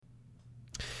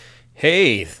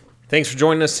Hey, thanks for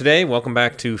joining us today. Welcome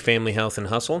back to Family Health and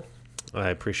Hustle. I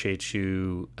appreciate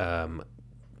you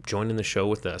joining the show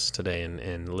with us today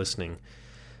and listening.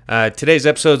 Today's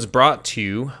episode is brought to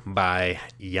you by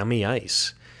Yummy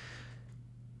Ice.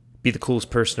 Be the coolest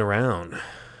person around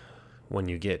when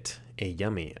you get a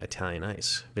yummy Italian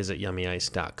ice. Visit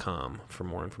yummyice.com for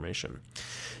more information.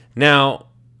 Now,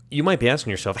 you might be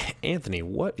asking yourself, Anthony,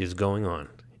 what is going on?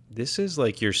 This is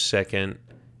like your second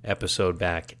episode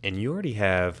back, and you already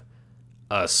have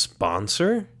a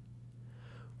sponsor?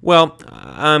 Well,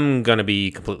 I'm going to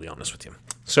be completely honest with you.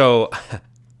 So,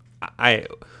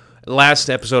 last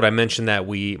episode I mentioned that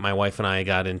my wife and I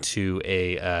got into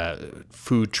a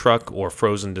food truck or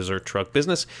frozen dessert truck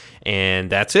business, and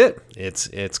that's it.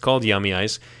 It's called Yummy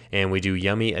Ice, and we do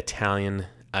yummy Italian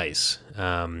ice.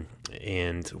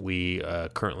 And we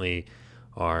currently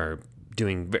are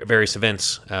doing various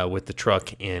events with the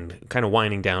truck and kind of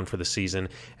winding down for the season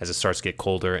as it starts to get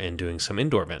colder and doing some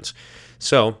indoor events.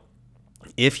 So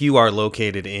if you are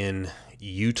located in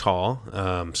Utah,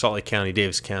 Salt Lake County,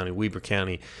 Davis County, Weber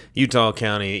County, Utah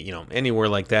County, anywhere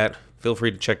like that, feel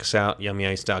free to check us out,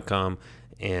 yummyice.com,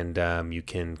 and you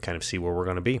can kind of see where we're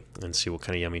going to be and see what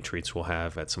kind of yummy treats we'll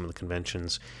have at some of the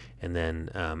conventions. And then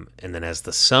as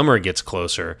the summer gets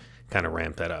closer, kind of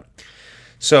ramp that up.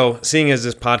 So, seeing as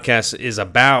this podcast is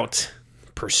about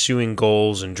pursuing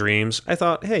goals and dreams, I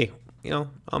thought, hey,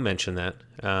 I'll mention that.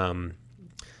 And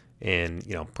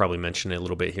probably mention it a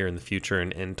little bit here in the future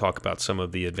and talk about some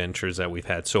of the adventures that we've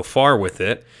had so far with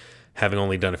it, having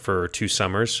only done it for 2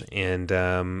 summers and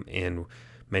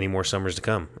many more summers to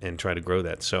come, and try to grow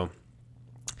that. So,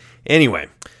 anyway,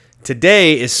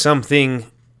 today is something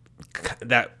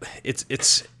that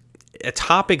it's a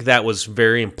topic that was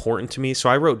very important to me. So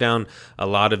I wrote down a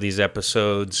lot of these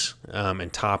episodes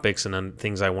and topics and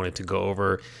things I wanted to go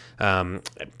over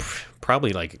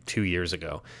probably like 2 years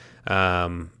ago.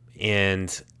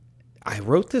 And I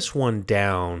wrote this one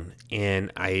down,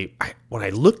 and I when I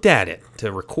looked at it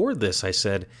to record this, I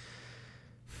said,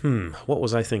 what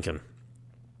was I thinking?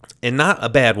 And not a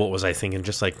bad what was I thinking,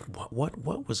 just like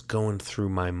what was going through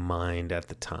my mind at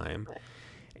the time.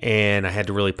 And I had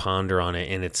to really ponder on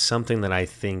it, and it's something that I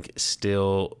think is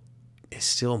still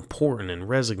important and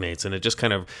resonates, and it just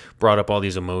kind of brought up all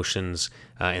these emotions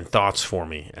and thoughts for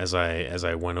me as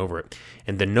I went over it.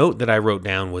 And the note that I wrote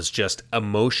down was just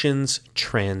emotions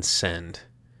transcend,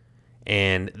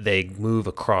 and they move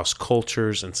across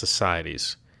cultures and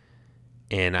societies.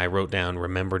 And I wrote down,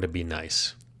 remember to be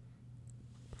nice.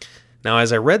 Now,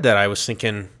 as I read that, I was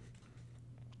thinking,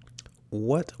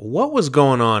 what was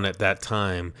going on at that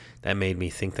time that made me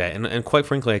think that? And quite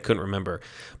frankly, I couldn't remember.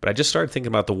 But I just started thinking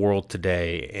about the world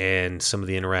today and some of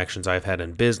the interactions I've had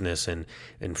in business and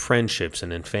in friendships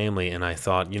and in family. And I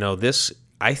thought,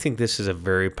 I think this is a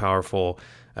very powerful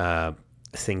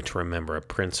thing to remember, a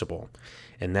principle.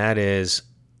 And that is,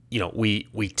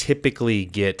 we typically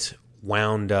get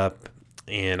wound up,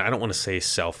 and I don't want to say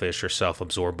selfish or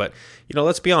self-absorbed, but,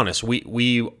 let's be honest.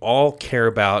 We all care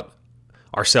about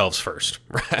ourselves first.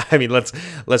 Right? I mean, let's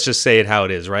just say it how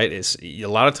it is, right? It's a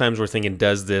lot of times we're thinking,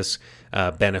 does this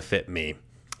benefit me?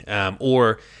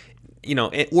 Or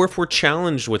if we're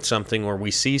challenged with something or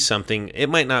we see something, it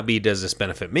might not be, does this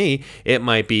benefit me? It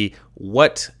might be,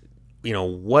 what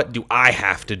do I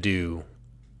have to do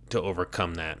to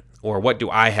overcome that? Or what do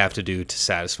I have to do to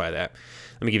satisfy that?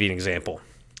 Let me give you an example.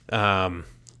 In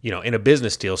a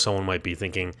business deal, someone might be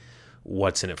thinking,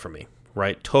 what's in it for me?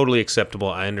 Right? Totally acceptable.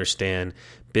 I understand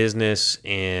business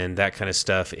and that kind of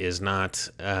stuff is not,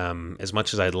 as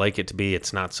much as I'd like it to be,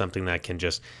 it's not something that can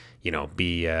just,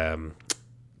 be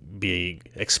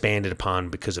expanded upon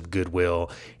because of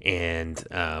goodwill and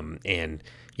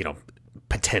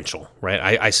potential,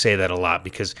 right? I say that a lot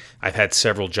because I've had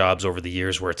several jobs over the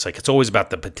years where it's like, it's always about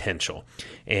the potential.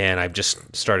 And I've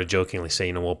just started jokingly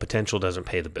saying, potential doesn't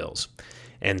pay the bills.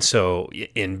 And so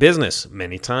in business,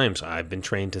 many times I've been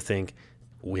trained to think,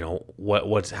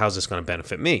 how's this going to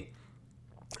benefit me?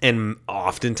 And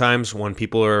oftentimes when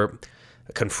people are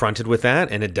confronted with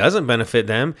that and it doesn't benefit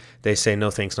them, they say, no,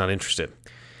 thanks, not interested.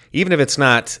 Even if it's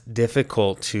not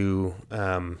difficult to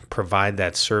provide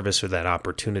that service or that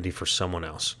opportunity for someone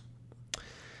else.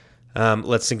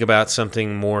 Let's think about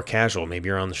something more casual. Maybe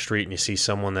you're on the street and you see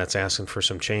someone that's asking for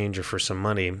some change or for some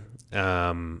money.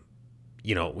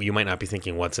 You might not be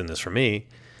thinking, what's in this for me?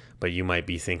 But you might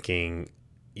be thinking,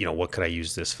 what could I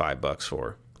use this $5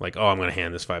 for? Like, I'm going to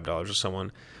hand this $5 to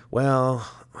someone. Well,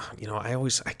 I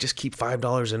just keep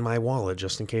 $5 in my wallet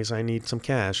just in case I need some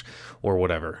cash or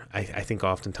whatever. I think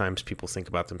oftentimes people think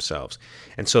about themselves.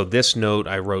 And so this note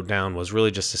I wrote down was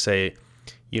really just to say,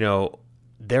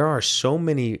 there are so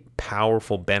many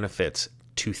powerful benefits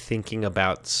to thinking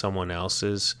about someone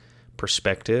else's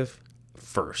perspective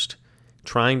first,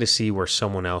 trying to see where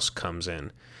someone else comes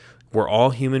in. We're all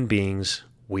human beings.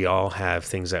 We all have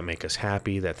things that make us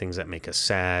happy, that things that make us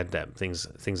sad, that things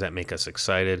that make us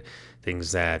excited,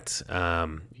 things that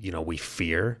we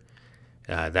fear.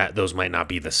 That those might not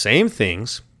be the same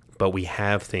things, but we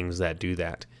have things that do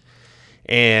that.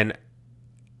 And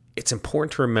it's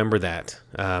important to remember that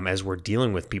as we're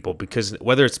dealing with people, because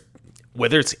whether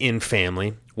it's in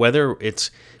family, whether it's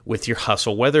with your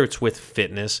hustle, whether it's with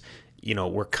fitness,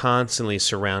 we're constantly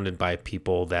surrounded by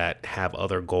people that have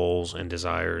other goals and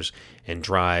desires and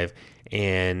drive.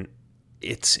 And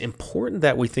it's important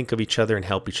that we think of each other and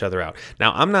help each other out.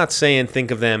 Now, I'm not saying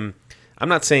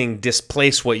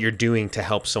displace what you're doing to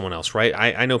help someone else, right?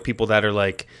 I know people that are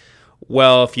like,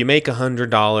 well, if you make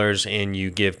 $100 and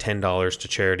you give $10 to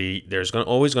charity, there's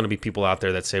always going to be people out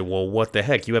there that say, well, what the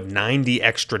heck? You have $90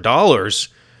 extra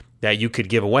that you could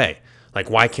give away. Like,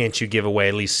 why can't you give away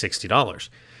at least $60?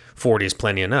 40 is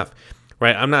plenty enough,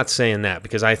 right? I'm not saying that,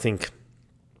 because I think,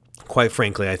 quite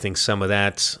frankly, I think some of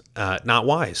that's not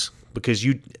wise, because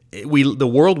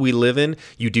the world we live in,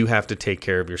 you do have to take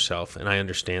care of yourself, and I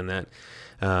understand that.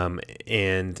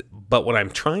 But what I'm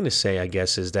trying to say, I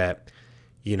guess, is that,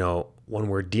 when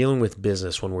we're dealing with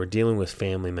business, when we're dealing with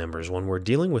family members, when we're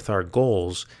dealing with our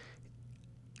goals,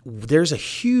 there's a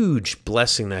huge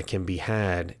blessing that can be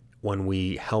had when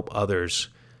we help others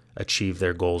achieve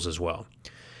their goals as well.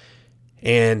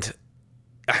 And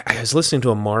I was listening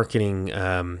to a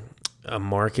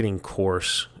marketing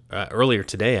course earlier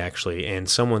today, actually, and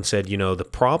someone said, the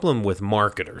problem with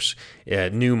marketers,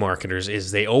 new marketers,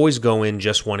 is they always go in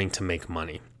just wanting to make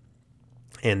money.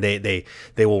 And they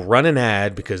will run an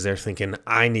ad because they're thinking,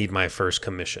 I need my first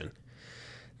commission.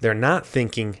 They're not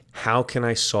thinking, how can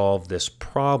I solve this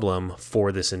problem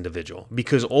for this individual?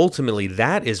 Because ultimately,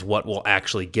 that is what will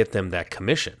actually get them that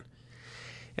commission.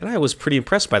 And I was pretty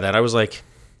impressed by that. I was like,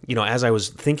 as I was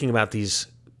thinking about these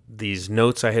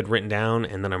notes I had written down,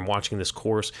 and then I'm watching this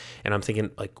course, and I'm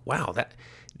thinking, like, wow, that,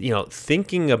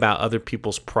 thinking about other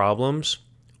people's problems,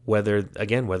 whether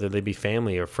they be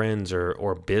family or friends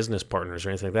or business partners or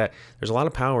anything like that, there's a lot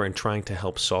of power in trying to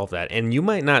help solve that. And you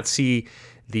might not see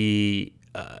the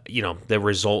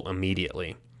result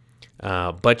immediately,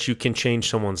 but you can change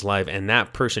someone's life, and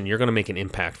that person, you're going to make an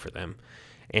impact for them,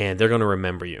 and they're going to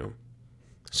remember you.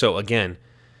 So again,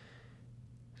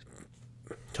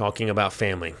 talking about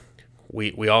family,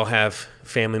 we all have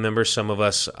family members. Some of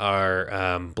us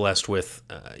are blessed with,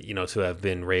 to have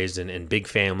been raised in big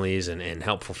families and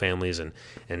helpful families, and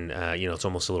it's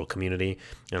almost a little community.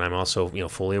 And I'm also,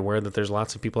 fully aware that there's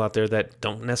lots of people out there that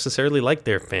don't necessarily like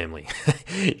their family,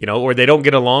 or they don't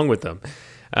get along with them.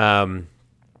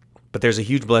 But there's a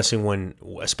huge blessing when,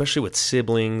 especially with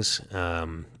siblings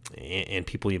and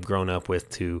people you've grown up with,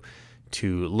 to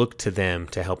look to them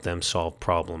to help them solve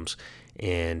problems.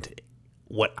 And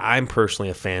what I'm personally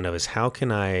a fan of is how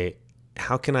can I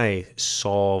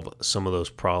solve some of those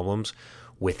problems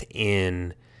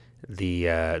within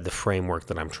the framework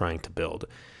that I'm trying to build.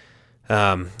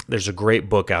 There's a great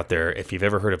book out there. If you've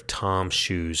ever heard of Tom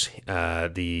Shoes,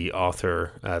 the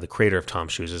author, the creator of Tom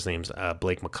Shoes, his name's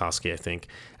Blake McCoskey, I think.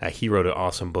 He wrote an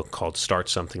awesome book called Start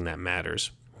Something That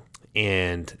Matters.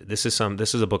 And this is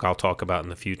a book I'll talk about in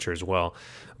the future as well.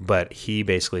 But he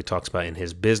basically talks about, in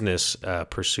his business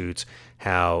pursuits,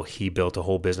 how he built a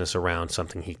whole business around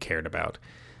something he cared about.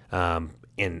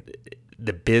 And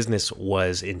the business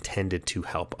was intended to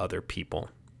help other people.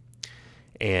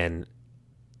 And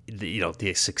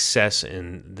the success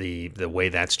and the way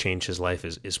that's changed his life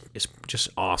is just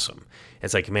awesome.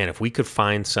 It's like, man, if we could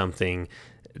find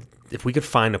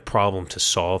a problem to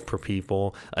solve for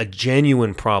people, a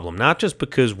genuine problem, not just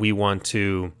because we want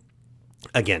to,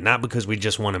 again, not because we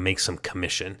just want to make some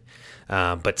commission,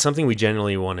 but something we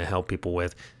genuinely want to help people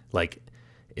with, like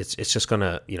it's just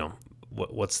gonna,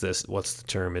 what's the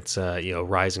term? It's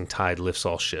rising tide lifts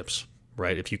all ships,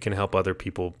 right? If you can help other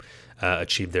people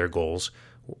achieve their goals,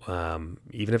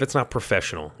 even if it's not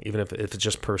professional, even if it's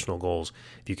just personal goals,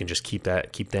 if you can just keep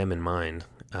them in mind,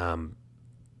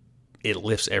 it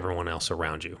lifts everyone else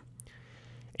around you.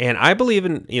 And I believe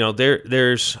in, I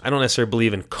don't necessarily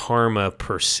believe in karma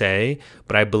per se,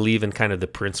 but I believe in kind of the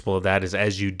principle of that is,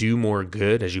 as you do more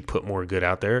good, as you put more good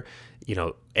out there,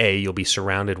 you'll be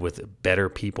surrounded with better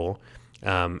people,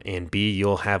 and B,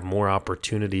 you'll have more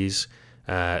opportunities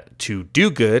to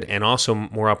do good, and also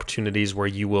more opportunities where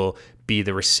you will be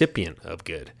the recipient of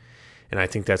good. And I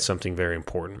think that's something very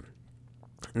important.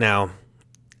 Now,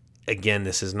 again,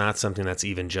 this is not something that's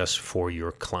even just for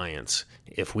your clients.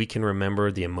 If we can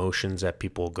remember the emotions that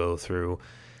people go through,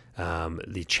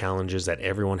 the challenges that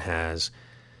everyone has,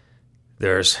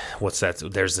 there's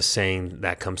the saying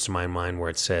that comes to my mind where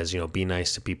it says, be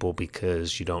nice to people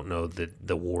because you don't know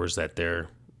the wars that they're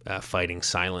fighting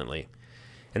silently.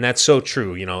 And that's so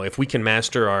true. If we can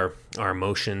master our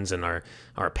emotions and our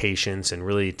patience and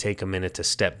really take a minute to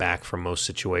step back from most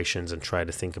situations and try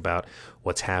to think about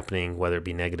what's happening, whether it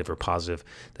be negative or positive,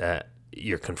 that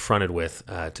you're confronted with,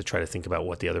 to try to think about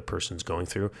what the other person's going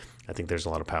through, I think there's a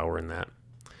lot of power in that.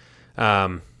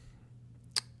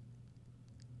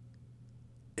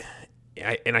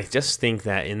 I just think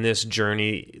that in this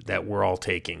journey that we're all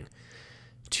taking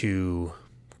to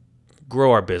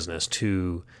grow our business,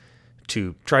 to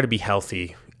try to be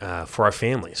healthy for our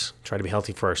families, try to be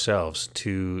healthy for ourselves,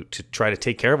 to try to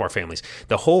take care of our families.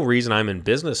 The whole reason I'm in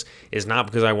business is not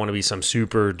because I want to be some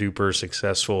super duper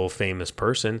successful, famous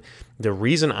person. The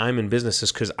reason I'm in business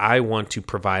is because I want to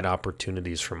provide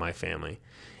opportunities for my family.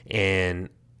 And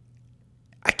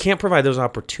I can't provide those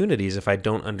opportunities if I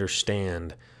don't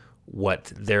understand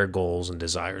what their goals and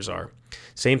desires are.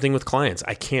 Same thing with clients.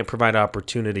 I can't provide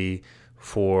opportunity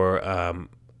for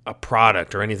a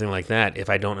product or anything like that if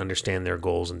I don't understand their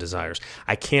goals and desires.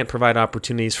 I can't provide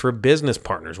opportunities for business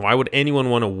partners. Why would anyone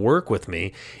want to work with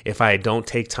me if I don't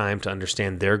take time to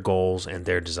understand their goals and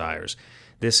their desires?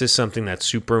 This is something that's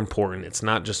super important. It's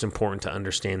not just important to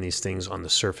understand these things on the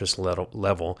surface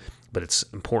level, but it's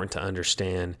important to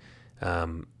understand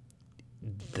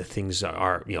the things that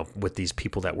are, with these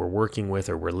people that we're working with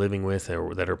or we're living with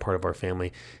or that are part of our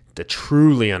family, to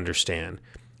truly understand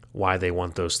why they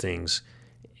want those things,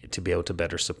 to be able to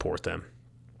better support them.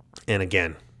 And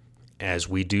again, as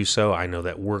we do so, I know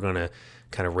that we're going to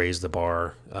kind of raise the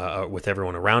bar with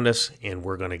everyone around us, and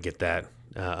we're going to get that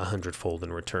 100-fold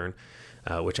in return,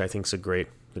 which I think is a great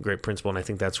principle. And I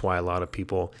think that's why a lot of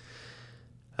people,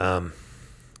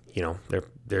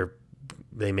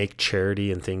 they make charity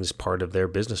and things part of their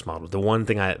business model. One of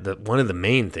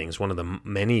the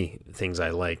many things I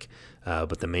like,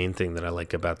 but the main thing that I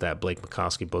like about that Blake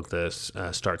McCoskey book, the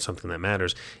Start Something That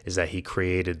Matters, is that he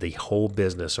created the whole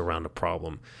business around a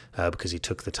problem, because he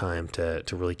took the time to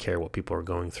really care what people are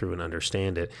going through and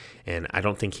understand it. And I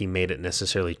don't think he made it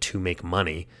necessarily to make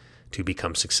money, to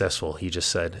become successful. He just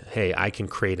said, hey, I can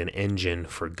create an engine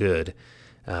for good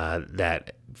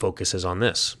that focuses on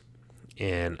this.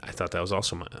 And I thought that was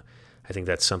awesome. I think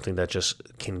that's something that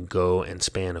just can go and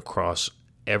span across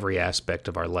every aspect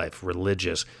of our life: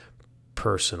 religious,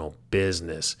 personal,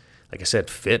 business. Like I said,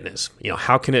 fitness.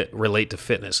 How can it relate to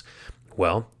fitness?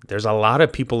 Well, there's a lot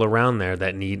of people around there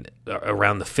that need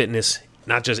around the fitness,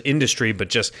 not just industry, but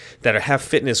just that have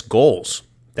fitness goals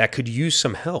that could use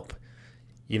some help.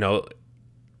 You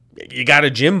got a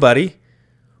gym buddy.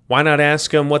 Why not ask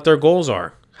them what their goals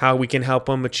are? How we can help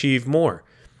them achieve more?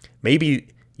 Maybe,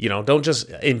 don't just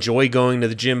enjoy going to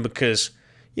the gym because,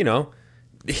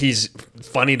 he's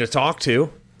funny to talk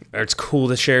to, or it's cool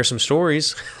to share some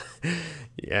stories.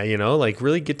 Yeah,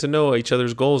 really get to know each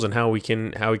other's goals and how we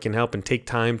can help, and take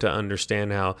time to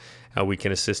understand how we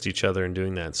can assist each other in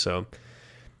doing that. So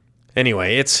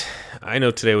anyway, I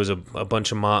know today was a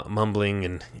bunch of mumbling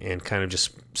and kind of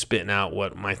just spitting out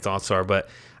what my thoughts are, but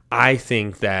I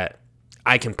think that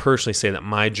I can personally say that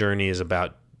my journey is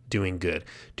about doing good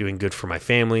for my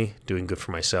family, doing good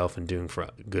for myself, and doing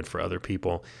good for other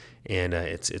people. And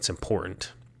it's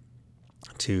important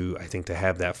to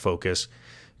have that focus,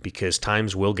 because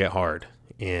times will get hard,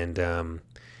 and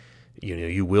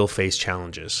you will face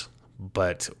challenges.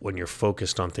 But when you're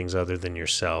focused on things other than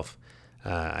yourself,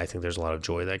 I think there's a lot of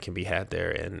joy that can be had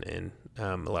there, and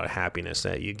a lot of happiness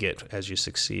that you get as you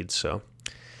succeed. So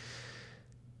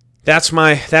that's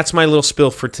my little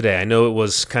spill for today. I know it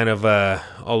was kind of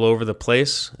all over the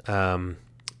place,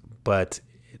 but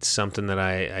it's something that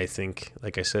I think,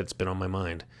 like I said, it's been on my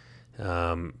mind.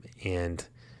 And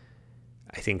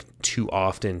I think too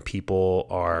often people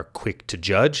are quick to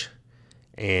judge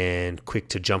and quick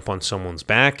to jump on someone's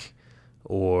back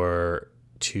or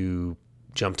to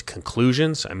jump to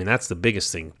conclusions. I mean, that's the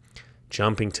biggest thing,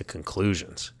 jumping to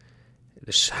conclusions.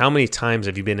 How many times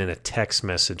have you been in a text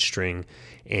message string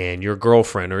and your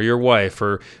girlfriend or your wife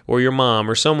or your mom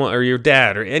or someone or your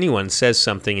dad or anyone says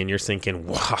something and you're thinking,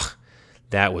 wow,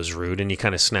 that was rude, and you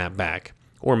kind of snap back?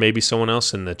 Or maybe someone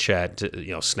else in the chat,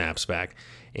 snaps back,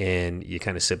 and you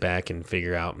kind of sit back and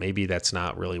figure out maybe that's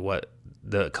not really what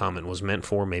the comment was meant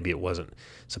for. Maybe it wasn't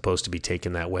supposed to be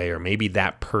taken that way, or maybe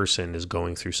that person is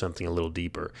going through something a little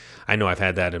deeper. I know I've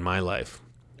had that in my life,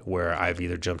 where I've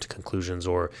either jumped to conclusions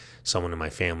or someone in my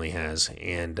family has,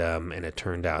 and it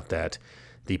turned out that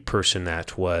the person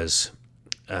that was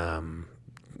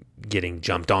getting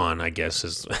jumped on, I guess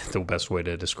is the best way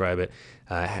to describe it,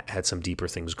 had some deeper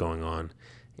things going on.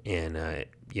 And,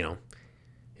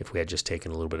 if we had just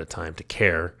taken a little bit of time to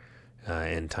care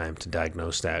and time to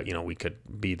diagnose that, we could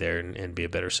be there and be a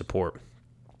better support.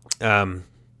 There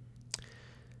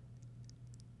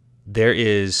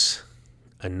is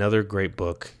another great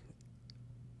book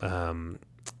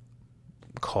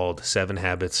called 7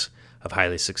 Habits of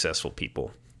Highly Successful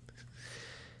People.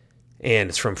 And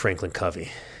it's from Franklin Covey.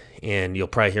 And you'll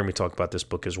probably hear me talk about this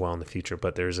book as well in the future,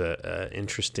 but there's a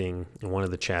interesting, in one of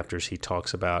the chapters, he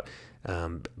talks about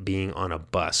being on a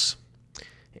bus.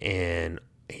 And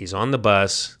he's on the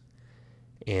bus,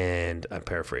 and I'm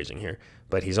paraphrasing here,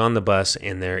 but he's on the bus,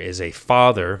 and there is a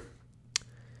father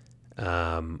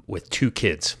with 2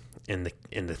 kids. And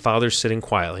the father's sitting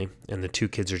quietly, and the 2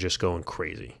 kids are just going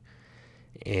crazy.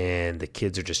 And the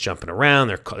kids are just jumping around.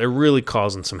 They're really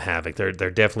causing some havoc. They're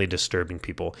definitely disturbing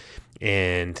people.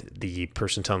 And the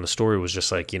person telling the story was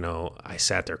just like, I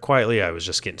sat there quietly. I was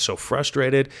just getting so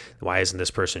frustrated. Why isn't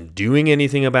this person doing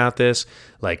anything about this?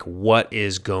 Like, what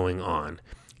is going on?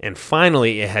 And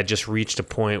finally, it had just reached a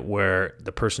point where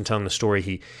the person telling the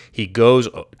story, he goes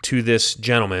to this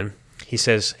gentleman. He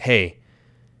says, "Hey,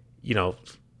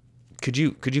 could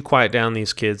you quiet down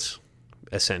these kids?"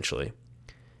 Essentially.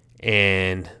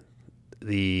 And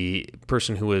the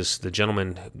person who was the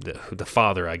gentleman, the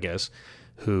father, I guess,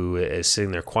 who is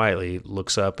sitting there quietly,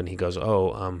 looks up and he goes,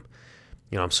 "I'm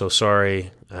so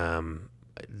sorry.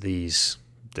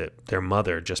 Their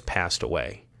mother just passed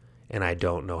away, and I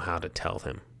don't know how to tell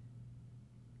them."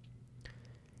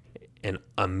 And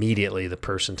immediately the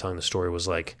person telling the story was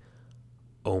like,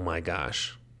 "Oh my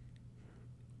gosh."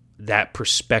 That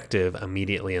perspective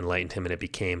immediately enlightened him, and it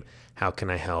became, how can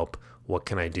I help? What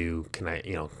can I do? Can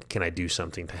I do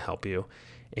something to help you?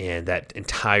 And that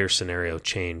entire scenario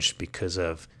changed because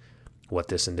of what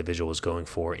this individual was going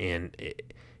for. And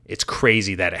it's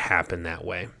crazy that it happened that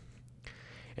way.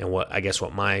 And what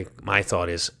my thought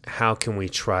is, how can we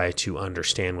try to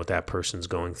understand what that person's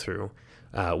going through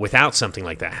without something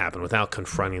like that happen, without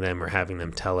confronting them or having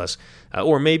them tell us,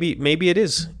 or maybe it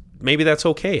is. Maybe that's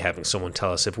okay having someone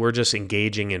tell us if we're just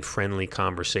engaging in friendly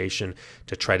conversation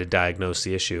to try to diagnose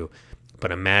the issue.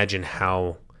 But imagine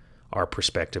how our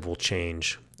perspective will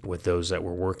change with those that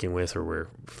we're working with or we're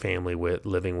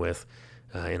living with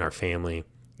in our family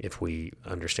if we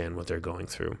understand what they're going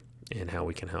through and how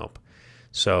we can help.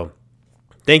 So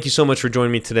thank you so much for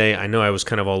joining me today. I know I was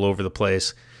kind of all over the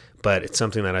place, but it's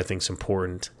something that I think is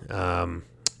important.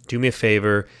 Do me a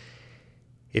favor.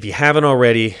 If you haven't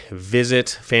already,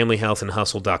 visit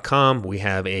familyhealthandhustle.com. We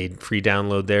have a free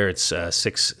download there. It's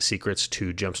 6 secrets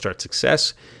to jumpstart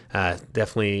success.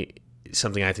 Definitely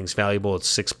something I think is valuable. It's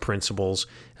 6 principles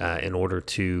in order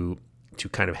to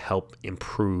kind of help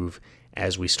improve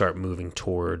as we start moving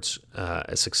towards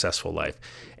a successful life.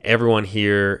 Everyone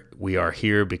here, we are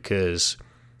here because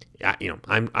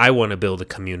I want to build a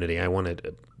community. I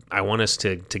want us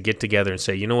to get together and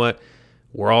say, you know what?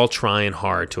 We're all trying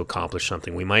hard to accomplish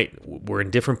something. We're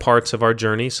in different parts of our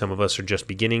journey. Some of us are just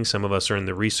beginning. Some of us are in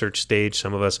the research stage.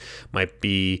 Some of us might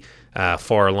be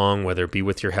far along, whether it be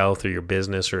with your health or your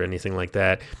business or anything like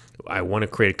that. I want to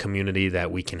create a community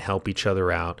that we can help each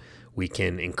other out. We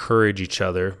can encourage each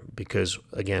other because,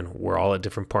 again, we're all at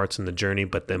different parts in the journey.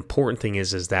 But the important thing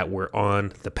is that we're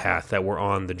on the path, that we're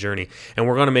on the journey. And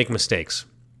we're going to make mistakes.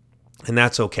 And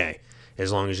that's okay,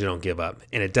 as long as you don't give up.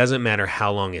 And it doesn't matter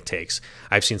how long it takes.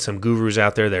 I've seen some gurus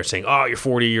out there that are saying, "Oh, you're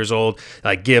 40 years old,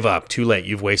 like give up, too late,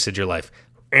 you've wasted your life."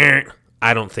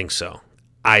 I don't think so.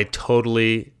 I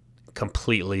totally,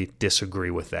 completely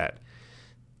disagree with that.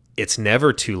 It's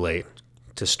never too late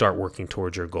to start working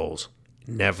towards your goals.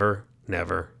 Never,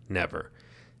 never, never.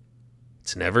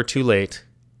 It's never too late.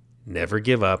 Never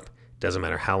give up. Doesn't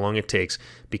matter how long it takes,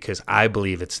 because I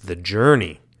believe it's the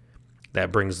journey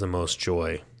that brings the most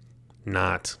joy,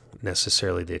 not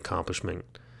necessarily the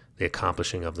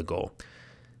accomplishing of the goal.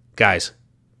 Guys,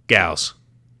 gals,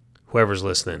 whoever's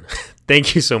listening,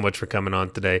 thank you so much for coming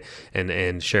on today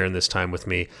and sharing this time with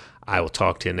me. I will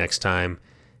talk to you next time.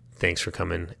 Thanks for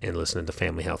coming and listening to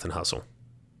Family Health and Hustle.